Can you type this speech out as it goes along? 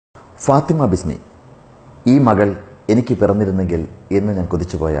ഫാത്തിമ ബിസ്മി, ഈ മകൾ എനിക്ക് പിറന്നിരുന്നെങ്കിൽ എന്ന് ഞാൻ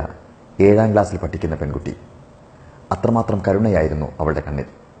കൊതിച്ചുപോയ 7ാം ക്ലാസ്സിൽ പഠിക്കുന്ന പെൺകുട്ടി. അത്രമാത്രം കരുണയായിരുന്നു അവളുടെ കണ്ണിൽ.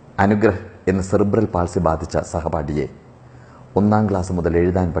 അനുഗ്രഹ് എന്ന സെറിബ്രൽ പാൾസി ബാധിച്ച സഹപാഠിയെ 1ാം ക്ലാസ് മുതൽ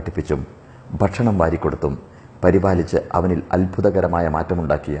എഴുതാൻ പഠിപ്പിച്ചും ഭക്ഷണം വാരിക്കൊടുത്തും പരിപാലിച്ച് അവനിൽ അത്ഭുതകരമായ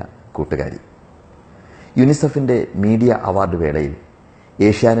മാറ്റമുണ്ടാക്കിയ കൂട്ടുകാരി. യുനിസെഫിന്റെ മീഡിയ അവാർഡ് വേളയിൽ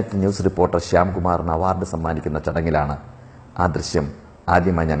ഏഷ്യാനെറ്റ് ന്യൂസ് റിപ്പോർട്ടർ ശ്യാംകുമാറിന് അവാർഡ് സമ്മാനിക്കുന്ന ചടങ്ങിലാണ് ആ ദൃശ്യം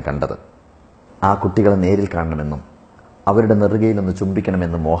ആദ്യമായി ഞാൻ കണ്ടത്. ആ കുട്ടികളെ നേരിൽ കാണണമെന്നും അവരുടെ നെറുകയിലൊന്ന്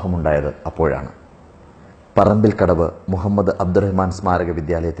ചുംബിക്കണമെന്നും മോഹമുണ്ടായത് അപ്പോഴാണ്. പറമ്പിൽ കടവ് മുഹമ്മദ് അബ്ദുറഹ്മാൻ സ്മാരക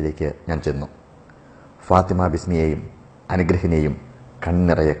വിദ്യാലയത്തിലേക്ക് ഞാൻ ചെന്നു. ഫാത്തിമ ബിസ്മിയെയും അനുഗ്രഹിനെയും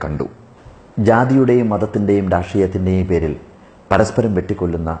കണ്ണിറയെ കണ്ടു. ജാതിയുടെയും മതത്തിന്റെയും രാഷ്ട്രീയത്തിന്റെയും പേരിൽ പരസ്പരം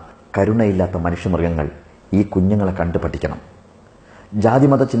വെട്ടിക്കൊല്ലുന്ന കരുണയില്ലാത്ത മനുഷ്യമൃഗങ്ങൾ ഈ കുഞ്ഞുങ്ങളെ കണ്ടു പഠിക്കണം.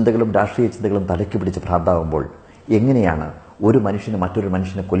 ജാതിമത ചിന്തകളും രാഷ്ട്രീയ ചിന്തകളും തലയ്ക്ക് പിടിച്ച് ഭ്രാന്താവുമ്പോൾ എങ്ങനെയാണ് ഒരു മനുഷ്യന് മറ്റൊരു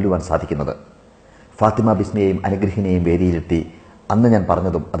മനുഷ്യനെ കൊല്ലുവാൻ സാധിക്കുന്നത്? ഫാത്തിമ ബിസ്മിയെയും അനുഗ്രഹിനെയും വേദിയിലെത്തി അന്ന് ഞാൻ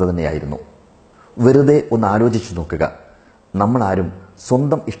പറഞ്ഞതും അതുതന്നെയായിരുന്നു. വെറുതെ ഒന്ന് ആലോചിച്ചു നോക്കുക. നമ്മളാരും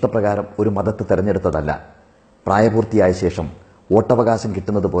സ്വന്തം ഇഷ്ടപ്രകാരം ഒരു മതത്തെ തെരഞ്ഞെടുത്തതല്ല. പ്രായപൂർത്തിയായ ശേഷം വോട്ടവകാശം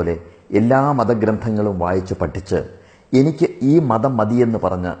കിട്ടുന്നത് പോലെ എല്ലാ മതഗ്രന്ഥങ്ങളും വായിച്ച് പഠിച്ച് എനിക്ക് ഈ മതം മതിയെന്ന്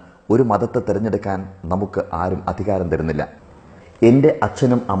പറഞ്ഞ് ഒരു മതത്തെ തിരഞ്ഞെടുക്കാൻ നമുക്ക് ആരും അധികാരം തരുന്നില്ല. എൻ്റെ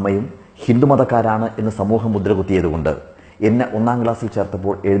അച്ഛനും അമ്മയും ഹിന്ദുമതക്കാരാണ് എന്ന് സമൂഹം മുദ്രകുത്തിയതുകൊണ്ട് എന്നെ 1ാം ക്ലാസ്സിൽ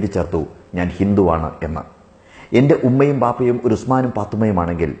ചേർത്തപ്പോൾ എഴുതി ചേർത്തു ഞാൻ ഹിന്ദുവാണ് എന്ന്. എൻ്റെ ഉമ്മയും ബാപ്പയും ഒരു ഉസ്മാനും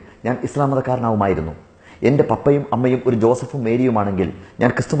പാത്തുമ്മയുമാണെങ്കിൽ ഞാൻ ഇസ്ലാം മതക്കാരനാവുമായിരുന്നു. എൻ്റെ പപ്പയും അമ്മയും ഒരു ജോസഫും മേരിയുമാണെങ്കിൽ ഞാൻ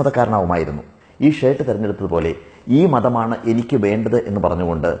ക്രിസ്തു മതക്കാരനാവുമായിരുന്നു. ഈ ഷർട്ട് തിരഞ്ഞെടുത്തതുപോലെ ഈ മതമാണ് എനിക്ക് വേണ്ടത് എന്ന്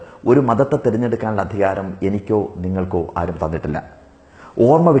പറഞ്ഞുകൊണ്ട് ഒരു മതത്തെ തിരഞ്ഞെടുക്കാനുള്ള അധികാരം എനിക്കോ നിങ്ങൾക്കോ ആരും തന്നിട്ടില്ല.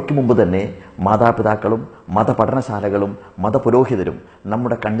 ഓർമ്മ വയ്ക്കും മുമ്പ് തന്നെ മാതാപിതാക്കളും മതപഠനശാലകളും മതപുരോഹിതരും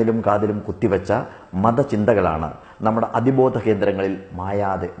നമ്മുടെ കണ്ണിലും കാതിലും കുത്തിവെച്ച മതചിന്തകളാണ് നമ്മുടെ അതിബോധ കേന്ദ്രങ്ങളിൽ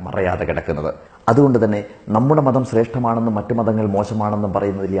മായാതെ മറയാതെ കിടക്കുന്നത്. അതുകൊണ്ട് തന്നെ നമ്മുടെ മതം ശ്രേഷ്ഠമാണെന്നും മറ്റു മതങ്ങൾ മോശമാണെന്നും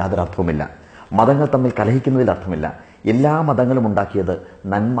പറയുന്നതിൽ യാതൊരു അർത്ഥവുമില്ല. മതങ്ങൾ തമ്മിൽ കലഹിക്കുന്നതിൽ അർത്ഥമില്ല. എല്ലാ മതങ്ങളും ഉണ്ടാക്കിയത്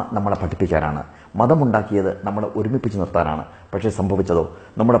നന്മ നമ്മളെ പഠിപ്പിക്കാനാണ്. മതമുണ്ടാക്കിയത് നമ്മളെ ഒരുമിപ്പിച്ച് നിർത്താനാണ്. പക്ഷേ സംഭവിച്ചതോ,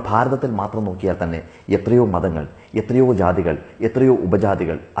 നമ്മുടെ ഭാരതത്തിൽ മാത്രം നോക്കിയാൽ തന്നെ എത്രയോ മതങ്ങൾ, എത്രയോ ജാതികൾ, എത്രയോ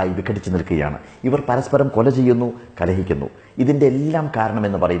ഉപജാതികൾ ആയി വിഘടിച്ചു നിൽക്കുകയാണ്. ഇവർ പരസ്പരം കൊല ചെയ്യുന്നു, കലഹിക്കുന്നു. ഇതിൻ്റെ എല്ലാം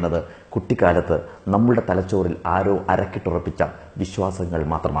കാരണമെന്ന് പറയുന്നത് കുട്ടിക്കാലത്ത് നമ്മളുടെ തലച്ചോറിൽ ആരോ അരക്കിട്ടുറപ്പിച്ച വിശ്വാസങ്ങൾ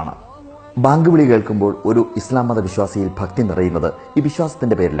മാത്രമാണ്. ബാങ്ക് വിളി കേൾക്കുമ്പോൾ ഒരു ഇസ്ലാം മത വിശ്വാസിയിൽ ഭക്തി നിറയുന്നത് ഈ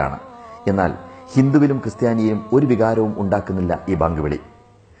വിശ്വാസത്തിന്റെ പേരിലാണ്. എന്നാൽ ഹിന്ദുവിലും ക്രിസ്ത്യാനിയിലും ഒരു വികാരവും ഉണ്ടാക്കുന്നില്ല ഈ ബാങ്ക് വിളി.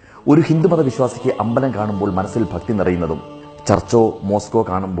 ഒരു ഹിന്ദുമത വിശ്വാസിക്ക് അമ്പലം കാണുമ്പോൾ മനസ്സിൽ ഭക്തി നിറയുന്നതും ചർച്ചോ മോസ്കോ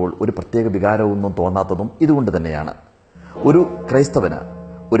കാണുമ്പോൾ ഒരു പ്രത്യേക വികാരമൊന്നും തോന്നാത്തതും ഇതുകൊണ്ട് തന്നെയാണ്. ഒരു ക്രൈസ്തവന്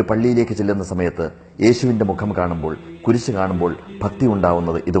ഒരു പള്ളിയിലേക്ക് ചെല്ലുന്ന സമയത്ത് യേശുവിന്റെ മുഖം കാണുമ്പോൾ, കുരിശ് കാണുമ്പോൾ ഭക്തി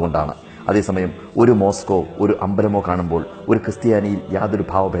ഉണ്ടാവുന്നത് ഇതുകൊണ്ടാണ്. അതേസമയം ഒരു മോസ്കോ, ഒരു അമ്പലമോ കാണുമ്പോൾ ഒരു ക്രിസ്ത്യാനിയിൽ യാതൊരു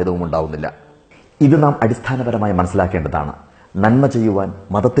ഭാവഭേദവും ഉണ്ടാവുന്നില്ല. ഇത് നാം അടിസ്ഥാനപരമായി മനസ്സിലാക്കേണ്ടതാണ്. നന്മ ചെയ്യുവാൻ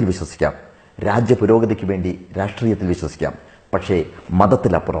മതത്തിൽ വിശ്വസിക്കാം, രാജ്യ പുരോഗതിക്ക് വേണ്ടി രാഷ്ട്രീയത്തിൽ വിശ്വസിക്കാം. പക്ഷേ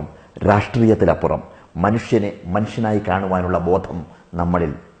മതത്തിലപ്പുറം, രാഷ്ട്രീയത്തിലപ്പുറം മനുഷ്യനെ മനുഷ്യനായി കാണുവാനുള്ള ബോധം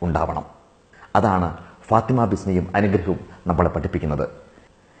നമ്മളിൽ ഉണ്ടാവണം. അതാണ് ഫാത്തിമ ബിസ്മിയും അനുഗ്രഹവും നമ്മളെ പഠിപ്പിക്കുന്നത്.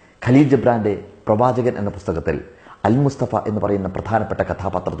 ഖലീൽ ജിബ്രാന്റെ പ്രവാചകൻ എന്ന പുസ്തകത്തിൽ അൽ മുസ്തഫ എന്ന് പറയുന്ന പ്രധാനപ്പെട്ട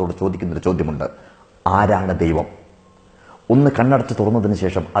കഥാപാത്രത്തോട് ചോദിക്കുന്നൊരു ചോദ്യമുണ്ട്: ആരാണ് ദൈവം? ഒന്ന് കണ്ണടച്ച് തുറന്നതിന്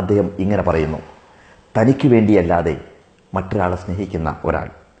ശേഷം അദ്ദേഹം ഇങ്ങനെ പറയുന്നു: തനിക്ക് വേണ്ടിയല്ലാതെ മറ്റൊരാളെ സ്നേഹിക്കുന്ന ഒരാൾ,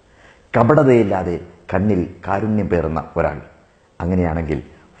 കപടതയില്ലാതെ കണ്ണിൽ കാരുണ്യം പേറുന്ന ഒരാൾ. അങ്ങനെയാണെങ്കിൽ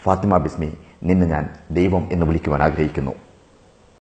ഫാത്തിമ ബിസ്മി, നിന്നെ ഞാൻ ദൈവം എന്ന് വിളിക്കുവാൻ ആഗ്രഹിക്കുന്നു.